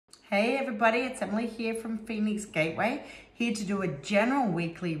Hey everybody, it's Emily here from Phoenix Gateway, here to do a general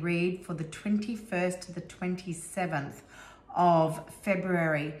weekly read for the 21st to the 27th of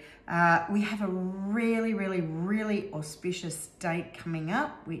February. We have a really auspicious date coming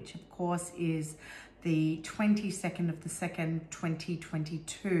up, which of course is the 22nd of the 2nd,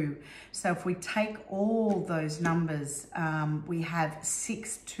 2022. So if we take all those numbers, we have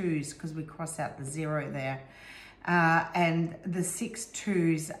 6 2s because we cross out the 0 there. And the 6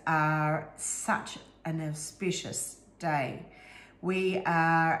 2s are such an auspicious day. We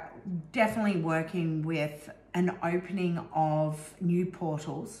are definitely working with an opening of new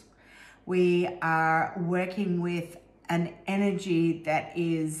portals. We are working with an energy that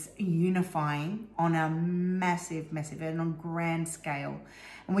is unifying on a massive and on grand scale.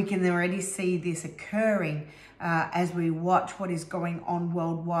 And we can already see this occurring as we watch what is going on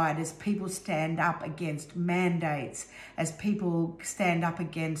worldwide, as people stand up against mandates, as people stand up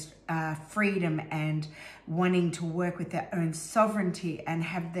against freedom and wanting to work with their own sovereignty and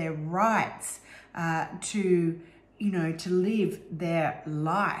have their rights to live their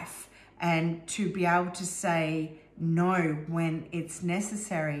life and to be able to say no when it's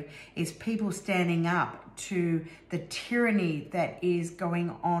necessary. Is people standing up to the tyranny that is going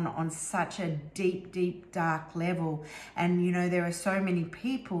on such a deep dark level. And there are so many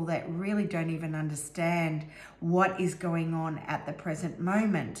people that really don't even understand what is going on at the present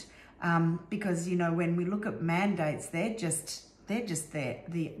moment, because when we look at mandates, they're just the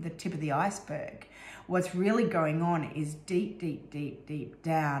tip of the iceberg. What's really going on is deep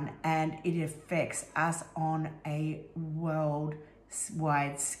down, and it affects us on a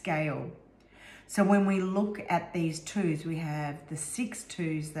worldwide scale. So when we look at these 2s, we have the 6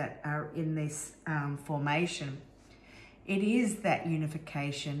 2s that are in this formation. It is that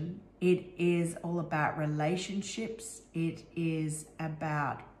unification. It is all about relationships. It is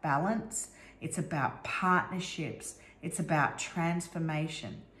about balance. It's about partnerships. It's about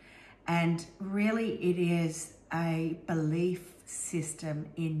transformation. And really it is a belief system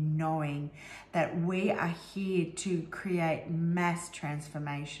in knowing that we are here to create mass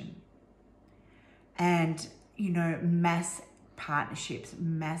transformation and, mass partnerships,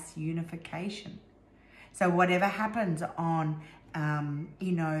 mass unification. So whatever happens on,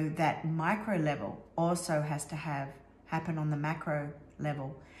 that micro level also has to happen on the macro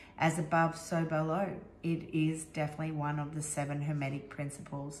level. As above, so below. It is definitely one of the 7 Hermetic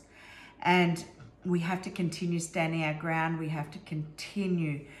principles. And we have to continue standing our ground. We have to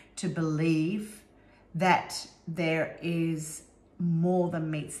continue to believe that there is more than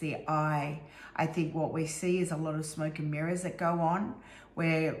meets the eye. I think what we see is a lot of smoke and mirrors that go on,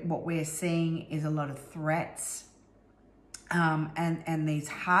 where what we're seeing is a lot of threats and these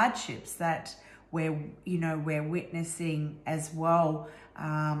hardships that we're witnessing as well,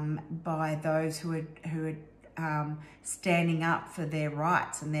 by those who are standing up for their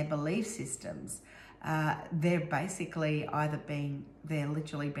rights and their belief systems. They're basically they're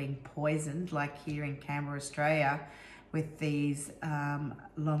literally being poisoned, like here in Canberra, Australia, with these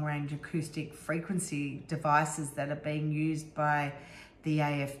long-range acoustic frequency devices that are being used by the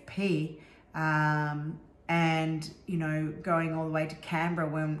AFP, and going all the way to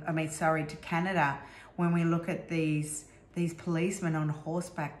to Canada, when we look at these policemen on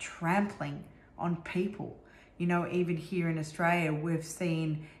horseback trampling on people. Even here in Australia, we've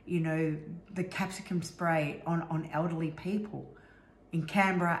seen, the capsicum spray on elderly people in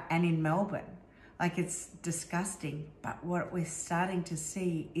Canberra and in Melbourne. Like, it's disgusting. But what we're starting to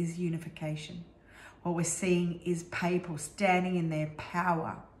see is unification. What we're seeing is people standing in their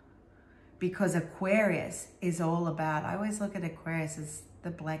power, because Aquarius is all about, I always look at Aquarius as the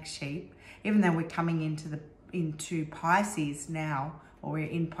black sheep, even though we're coming into Pisces now, or we're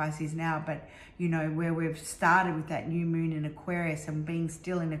in Pisces now, but where we've started with that new moon in Aquarius and being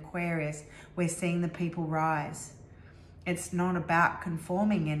still in Aquarius, we're seeing the people rise. It's not about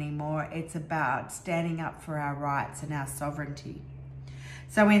conforming anymore. It's about standing up for our rights and our sovereignty.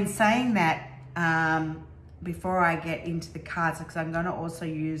 So in saying that, before I get into the cards, because I'm going to also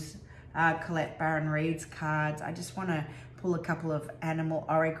use Colette Baron Reid's cards, I just want to pull a couple of Animal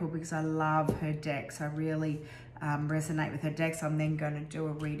Oracle because I love her decks. I really resonate with her decks. I'm then going to do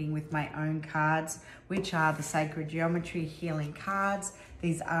a reading with my own cards, which are the Sacred Geometry Healing cards.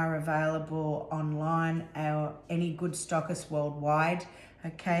 These are available online or any good stockist worldwide.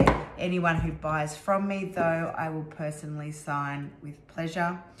 Okay, anyone who buys from me, though, I will personally sign with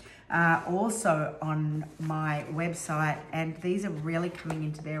pleasure. Also on my website, and these are really coming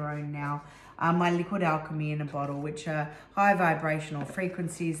into their own now, my liquid alchemy in a bottle, which are high vibrational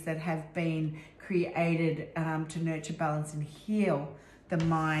frequencies that have been created to nurture, balance and heal the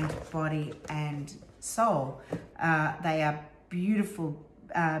mind, body, and soul. They are beautiful,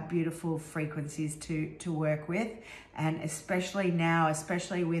 beautiful frequencies to work with, and especially now,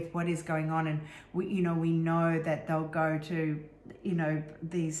 especially with what is going on, and we know that they'll go to,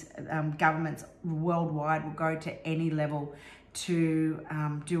 these governments worldwide will go to any level to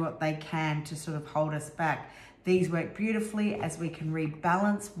do what they can to sort of hold us back. These work beautifully as we can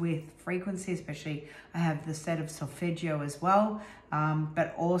rebalance with frequency, especially I have the set of solfeggio as well,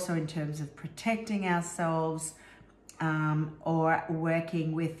 but also in terms of protecting ourselves, or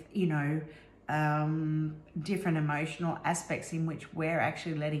working with, different emotional aspects in which we're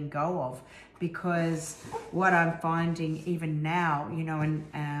actually letting go of. Because what I'm finding even now,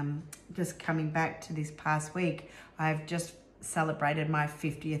 and just coming back to this past week, I've just celebrated my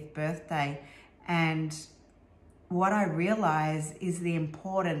 50th birthday, and what I realize is the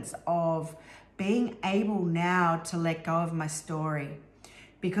importance of being able now to let go of my story,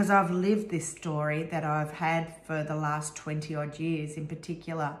 because I've lived this story that I've had for the last 20 odd years in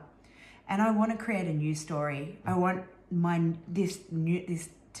particular, and I want to create a new story. I want this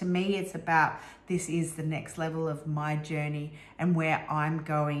to me, it's about, this is the next level of my journey and where I'm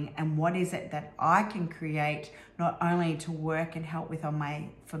going, and what is it that I can create, not only to work and help with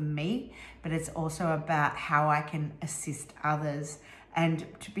for me, but it's also about how I can assist others and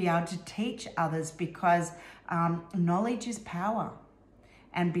to be able to teach others, because knowledge is power,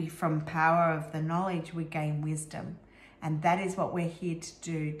 and from power of the knowledge we gain wisdom. And that is what we're here to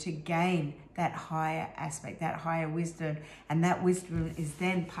do, to gain that higher aspect, that higher wisdom. And that wisdom is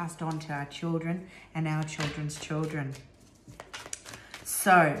then passed on to our children and our children's children.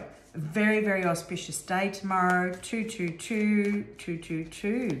 So, very, very auspicious day tomorrow, 222,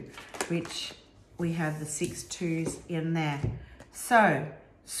 222, which we have the 6 2s in there. So,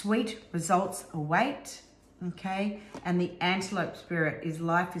 sweet results await, okay? And the antelope spirit is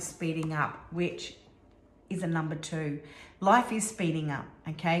life is speeding up, which is a number 2. Life is speeding up,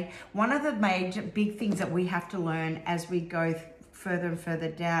 okay? One of the major big things that we have to learn as we go further and further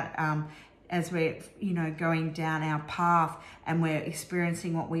down, as we're going down our path and we're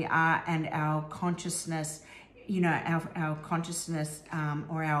experiencing what we are, and our consciousness, our consciousness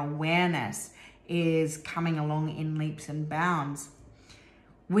or our awareness is coming along in leaps and bounds.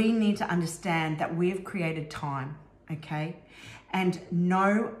 We need to understand that we've created time, okay? And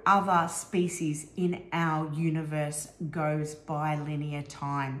no other species in our universe goes by linear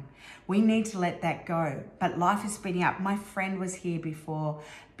time. We need to let that go. But life is speeding up. My friend was here before,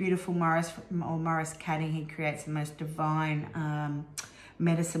 beautiful Morris Canning. He creates the most divine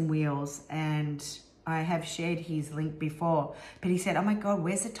medicine wheels. And I have shared his link before. But he said, oh my God,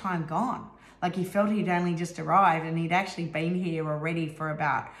 where's the time gone? Like, he felt he'd only just arrived, and he'd actually been here already for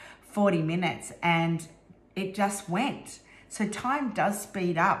about 40 minutes. And it just went. So time does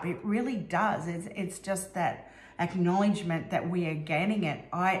speed up. It really does. It's just that acknowledgement that we are gaining it.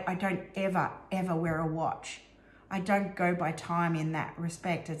 I don't ever wear a watch. I don't go by time in that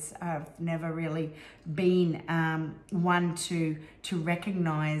respect. I've never really been one to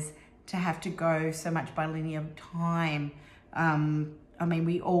recognize to have to go so much by linear time. I mean,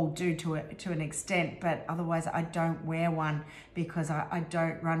 we all do to an extent, but otherwise I don't wear one, because I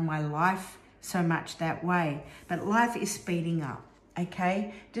don't run my life so much that way. But life is speeding up,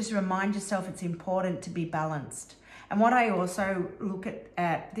 okay? Just remind yourself it's important to be balanced. And what I also look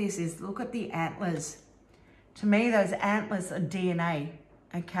at this is, look at the antlers. To me, those antlers are DNA,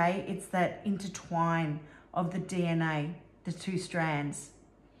 okay? It's that intertwine of the DNA, the 2 strands.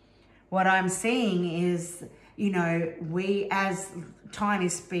 What I'm seeing is, we, as time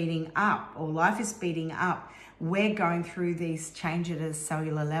is speeding up, or life is speeding up, we're going through these changes at a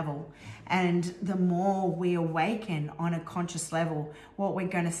cellular level. And the more we awaken on a conscious level, what we're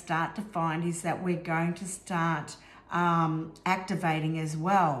going to start to find is that we're going to start activating as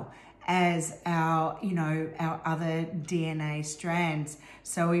well as our other DNA strands.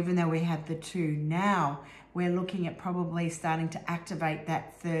 So even though we have the 2 now, we're looking at probably starting to activate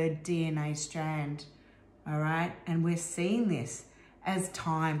that 3rd DNA strand. All right. And we're seeing this as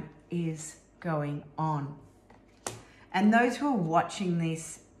time is going on. And those who are watching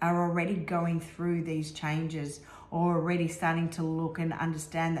this are already going through these changes, or already starting to look and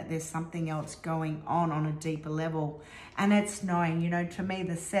understand that there's something else going on a deeper level. And it's knowing, to me,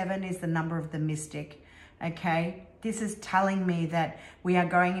 the 7 is the number of the mystic, okay? This is telling me that we are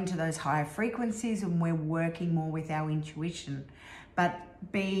going into those higher frequencies and we're working more with our intuition. But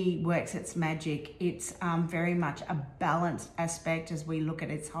B works its magic. It's very much a balanced aspect as we look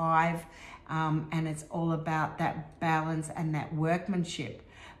at its hive, and it's all about that balance and that workmanship.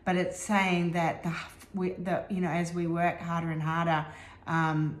 But it's saying that as we work harder and harder,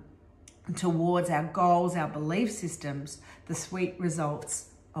 towards our goals, our belief systems, the sweet results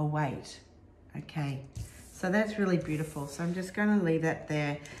await. Okay, so that's really beautiful. So I'm just going to leave that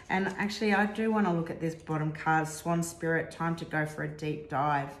there. And actually, I do want to look at this bottom card, Swan Spirit, time to go for a deep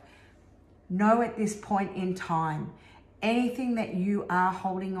dive. Know at this point in time, anything that you are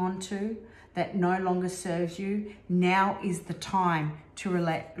holding on to that no longer serves you, now is the time to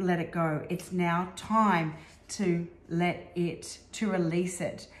let it go. It's now time to release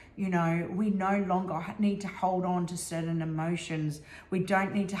it. You know, we no longer need to hold on to certain emotions. We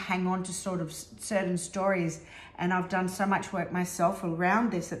don't need to hang on to sort of certain stories. And I've done so much work myself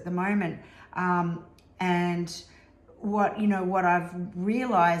around this at the moment. And what I've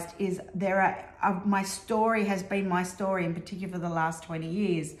realized is my story has been my story, in particular for the last 20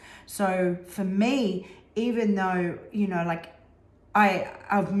 years. So for me, even though, like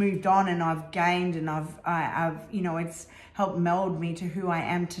I've moved on and I've gained and I've it's helped meld me to who I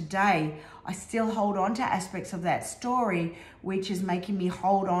am today, I still hold on to aspects of that story, which is making me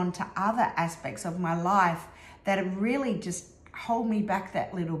hold on to other aspects of my life that have really just hold me back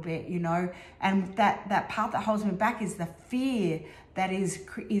that little bit, and that part that holds me back is the fear that is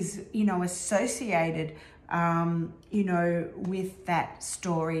associated with that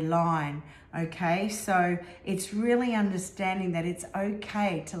storyline. Okay, so it's really understanding that it's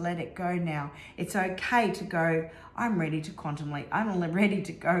okay to let it go now. It's okay to go, I'm ready to contemplate. I'm ready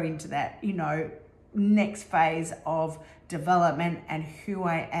to go into that, next phase of development and who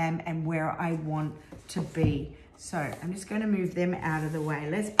I am and where I want to be. So I'm just going to move them out of the way.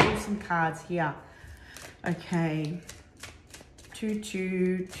 Let's pull some cards here. Okay. 2,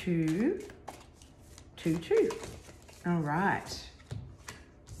 2, 2, 2, 2. All right.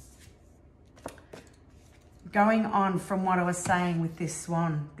 Going on from what I was saying with this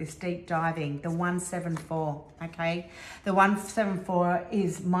swan, this deep diving, the 174, okay? The 174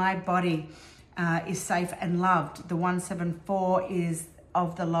 is my body is safe and loved. The 174 is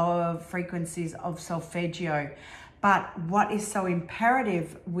of the lower frequencies of solfeggio. But what is so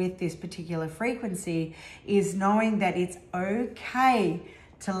imperative with this particular frequency is knowing that it's okay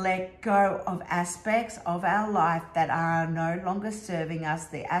to let go of aspects of our life that are no longer serving us,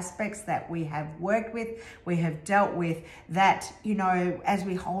 the aspects that we have worked with, we have dealt with, that, as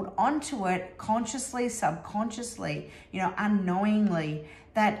we hold on to it consciously, subconsciously, unknowingly,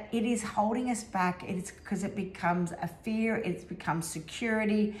 that it is holding us back. It's because it becomes a fear, it becomes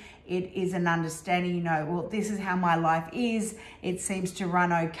security, it is an understanding, well, this is how my life is. It seems to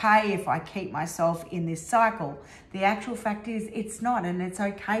run okay if I keep myself in this cycle. The actual fact is it's not, and it's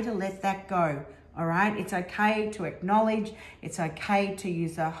okay to let that go. All right, it's okay to acknowledge. It's okay to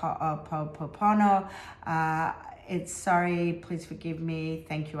use a ho'oponopono. It's sorry, please forgive me,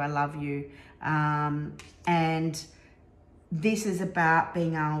 thank you, I love you. And this is about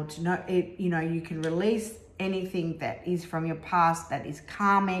being able to know it. You can release anything that is from your past that is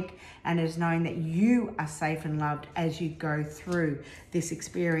karmic, and is knowing that you are safe and loved as you go through this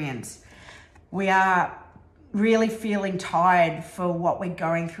experience. We are really feeling tired for what we're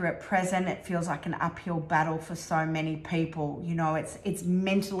going through at present. It feels like an uphill battle for so many people. It's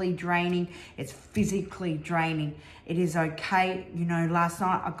mentally draining, it's physically draining. It is okay. Last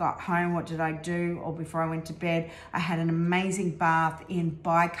night I got home, what did I do? Or before I went to bed, I had an amazing bath in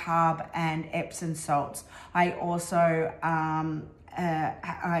bicarb and Epsom salts. I also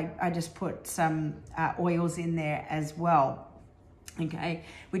I just put some oils in there as well. Okay,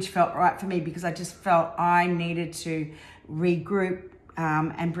 which felt right for me because I just felt I needed to regroup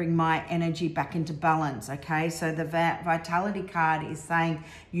and bring my energy back into balance. Okay, so the vitality card is saying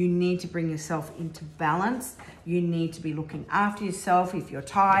you need to bring yourself into balance. You need to be looking after yourself. If you're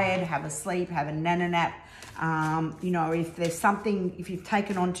tired, have a sleep, have a nana nap. If there's something, if you've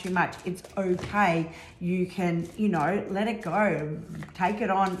taken on too much, it's okay. You can, let it go, take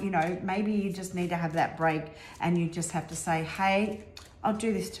it on. Maybe you just need to have that break, and you just have to say, hey, I'll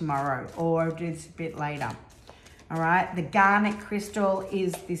do this tomorrow, or I'll do this a bit later. All right, the garnet crystal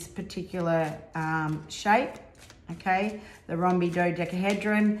is this particular shape. Okay, the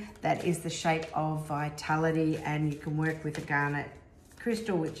rhombidodecaedron, that is the shape of vitality, and you can work with the garnet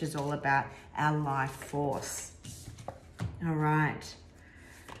crystal, which is all about our life force. All right,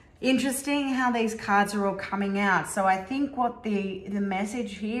 interesting how these cards are all coming out. So I think what the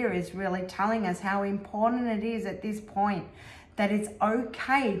message here is really telling us how important it is at this point that it's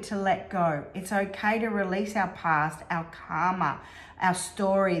okay to let go. It's okay to release our past, our karma, our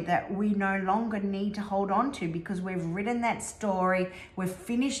story that we no longer need to hold on to, because we've written that story, we've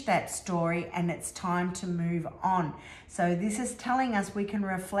finished that story, and it's time to move on. So this is telling us we can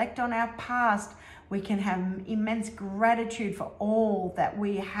reflect on our past We can have immense gratitude for all that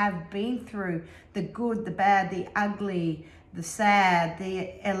we have been through, the good, the bad, the ugly, the sad,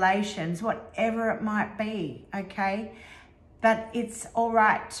 the elations, whatever it might be, okay? But it's all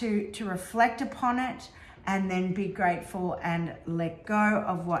right to reflect upon it and then be grateful and let go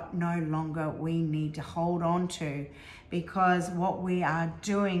of what no longer we need to hold on to, because what we are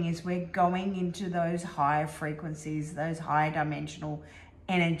doing is we're going into those higher frequencies, those higher dimensional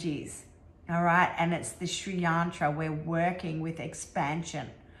energies, all right? And it's the Sri Yantra. We're working with expansion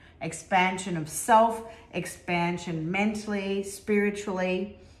of self, expansion mentally,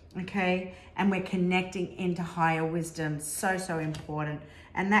 spiritually, okay? And we're connecting into higher wisdom. So, so important.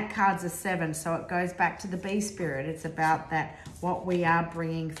 And that card's a 7, so it goes back to the bee spirit. It's about that, what we are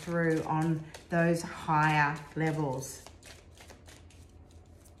bringing through on those higher levels.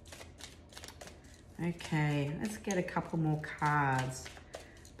 Okay, let's get a couple more cards.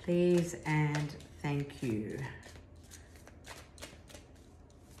 Please and thank you.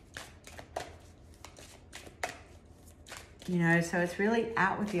 You know, so it's really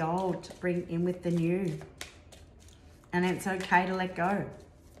out with the old to bring in with the new. And it's okay to let go,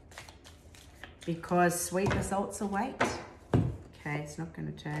 because sweet results await. Okay, it's not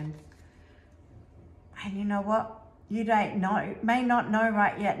going to turn. And you know what? You may not know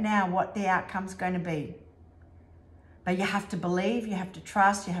right yet now what the outcome's going to be. But you have to believe, you have to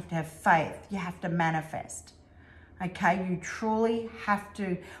trust, you have to have faith, you have to manifest. Okay, you truly have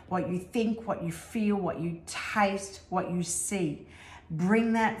to, what you think, what you feel, what you taste, what you see,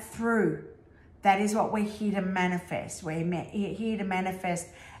 bring that through. That is what we're here to manifest. We're here to manifest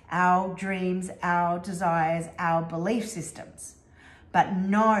our dreams, our desires, our belief systems. But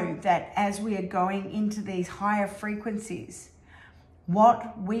know that as we are going into these higher frequencies,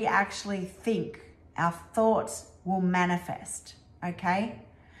 what we actually think, our thoughts will manifest, okay?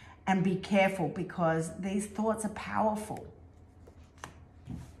 And be careful, because these thoughts are powerful.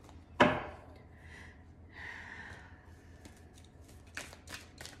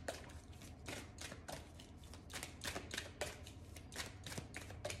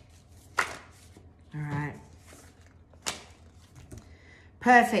 All right.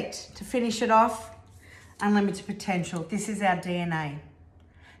 Perfect. To finish it off, unlimited potential. This is our DNA.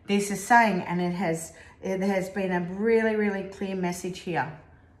 This is saying, and it has been a really, really clear message here.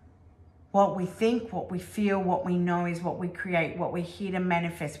 What we think, what we feel, what we know is what we create, what we're here to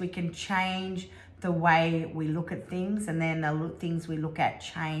manifest. We can change the way we look at things, and then the things we look at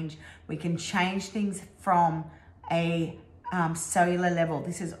change. We can change things from a cellular level.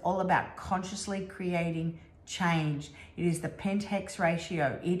 This is all about consciously creating change. It is the pentahex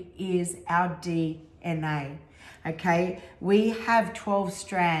ratio. It is our DNA. Okay, we have 12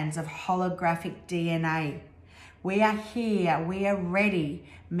 strands of holographic DNA. We are here, we are ready.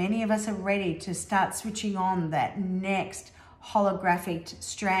 Many of us are ready to start switching on that next holographic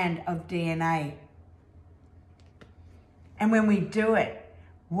strand of DNA. And when we do it,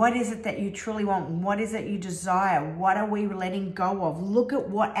 what is it that you truly want? What is it you desire? What are we letting go of? Look at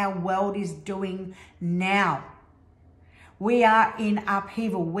what our world is doing now. We are in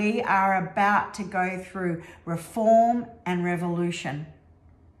upheaval. We are about to go through reform and revolution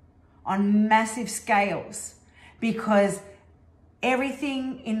on massive scales, because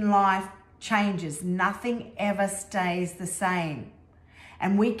everything in life changes. Nothing ever stays the same.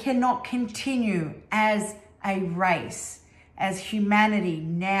 And we cannot continue as a race, as humanity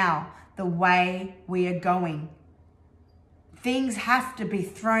now, the way we are going. Things have to be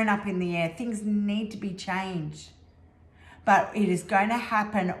thrown up in the air. Things need to be changed. But it is going to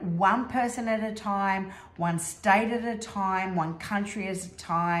happen one person at a time, one state at a time, one country at a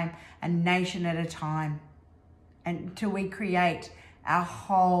time, a nation at a time, until we create our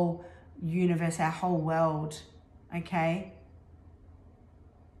whole universe, our whole world, okay?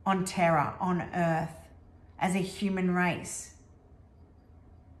 On Terra, on Earth, as a human race.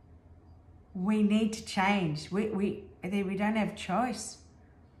 We need to change. We don't have choice.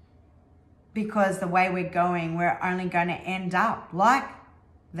 Because the way we're going, we're only going to end up like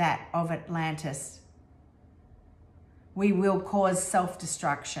that of Atlantis. We will cause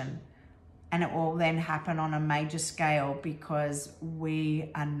self-destruction, and it will then happen on a major scale because we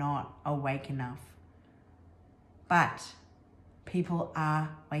are not awake enough. But people are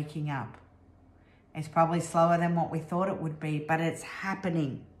waking up. It's probably slower than what we thought it would be, but it's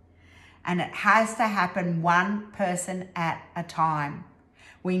happening. And it has to happen one person at a time.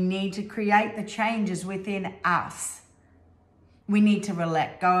 We need to create the changes within us. We need to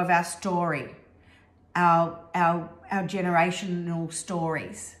let go of our story, our generational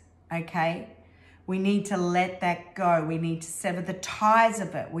stories, okay? We need to let that go. We need to sever the ties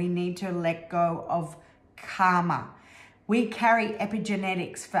of it. We need to let go of karma. We carry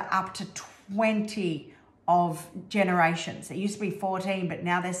epigenetics for up to 20 of generations. It used to be 14, but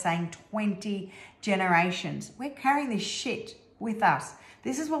now they're saying 20 generations. We're carrying this shit with us.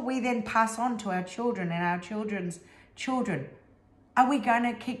 This is what we then pass on to our children and our children's children. Are we going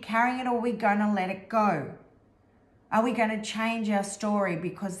to keep carrying it, or are we going to let it go? Are we going to change our story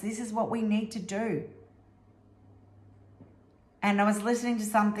because this is what we need to do? And I was listening to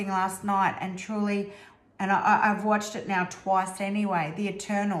something last night, and truly, and I've watched it now twice anyway, The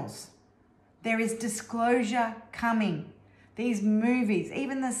Eternals. There is disclosure coming. These movies,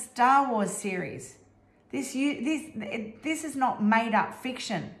 even the Star Wars series, this is not made up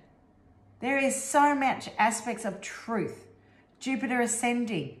fiction. There is so much aspects of truth. Jupiter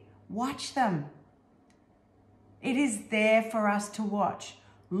ascending, watch them. It is there for us to watch.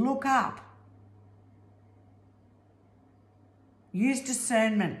 Look up. Use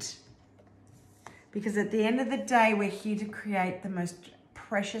discernment. Because at the end of the day, we're here to create the most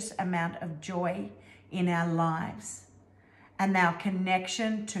precious amount of joy in our lives. And our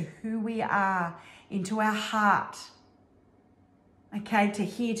connection to who we are, into our heart. Okay, to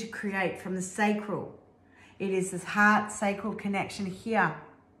here to create from the sacral. It is this heart sacral connection here.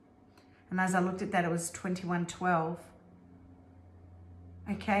 And as I looked at that, it was 2112.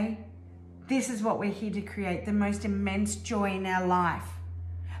 Okay? This is what we're here to create, the most immense joy in our life.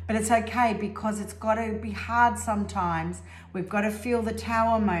 But it's okay, because it's got to be hard sometimes. We've got to feel the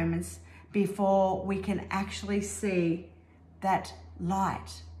tower moments before we can actually see that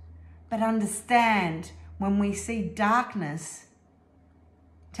light. But understand, when we see darkness,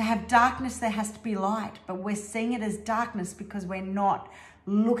 to have darkness, there has to be light. But we're seeing it as darkness because we're not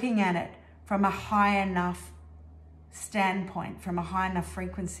looking at it from a high enough standpoint, from a high enough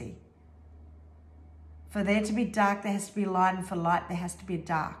frequency. For there to be dark, there has to be light, and for light, there has to be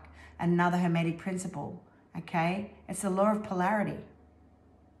dark. Another Hermetic principle, okay? It's the law of polarity.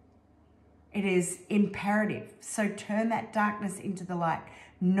 It is imperative. So turn that darkness into the light.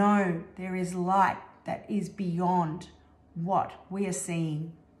 Know there is light that is beyond what we are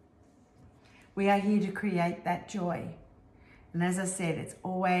seeing. We are here to create that joy. And as I said, it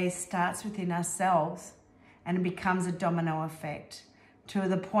always starts within ourselves, and it becomes a domino effect to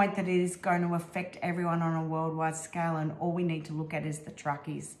the point that it is going to affect everyone on a worldwide scale. And all we need to look at is the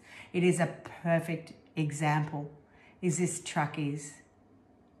truckies. It is a perfect example. Is this truckies?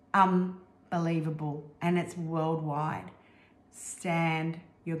 Unbelievable. And it's worldwide. Stand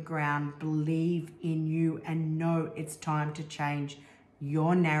your ground, believe in you, and know it's time to change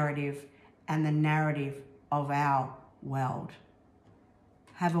your narrative and the narrative of our world.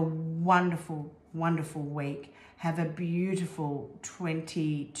 Have a wonderful, wonderful week. Have a beautiful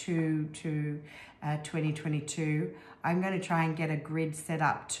 2022. I'm going to try and get a grid set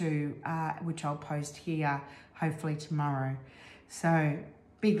up too, which I'll post here hopefully tomorrow. So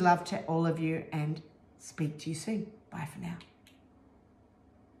big love to all of you, and speak to you soon. Bye for now.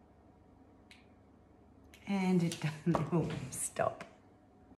 And it doesn't stop.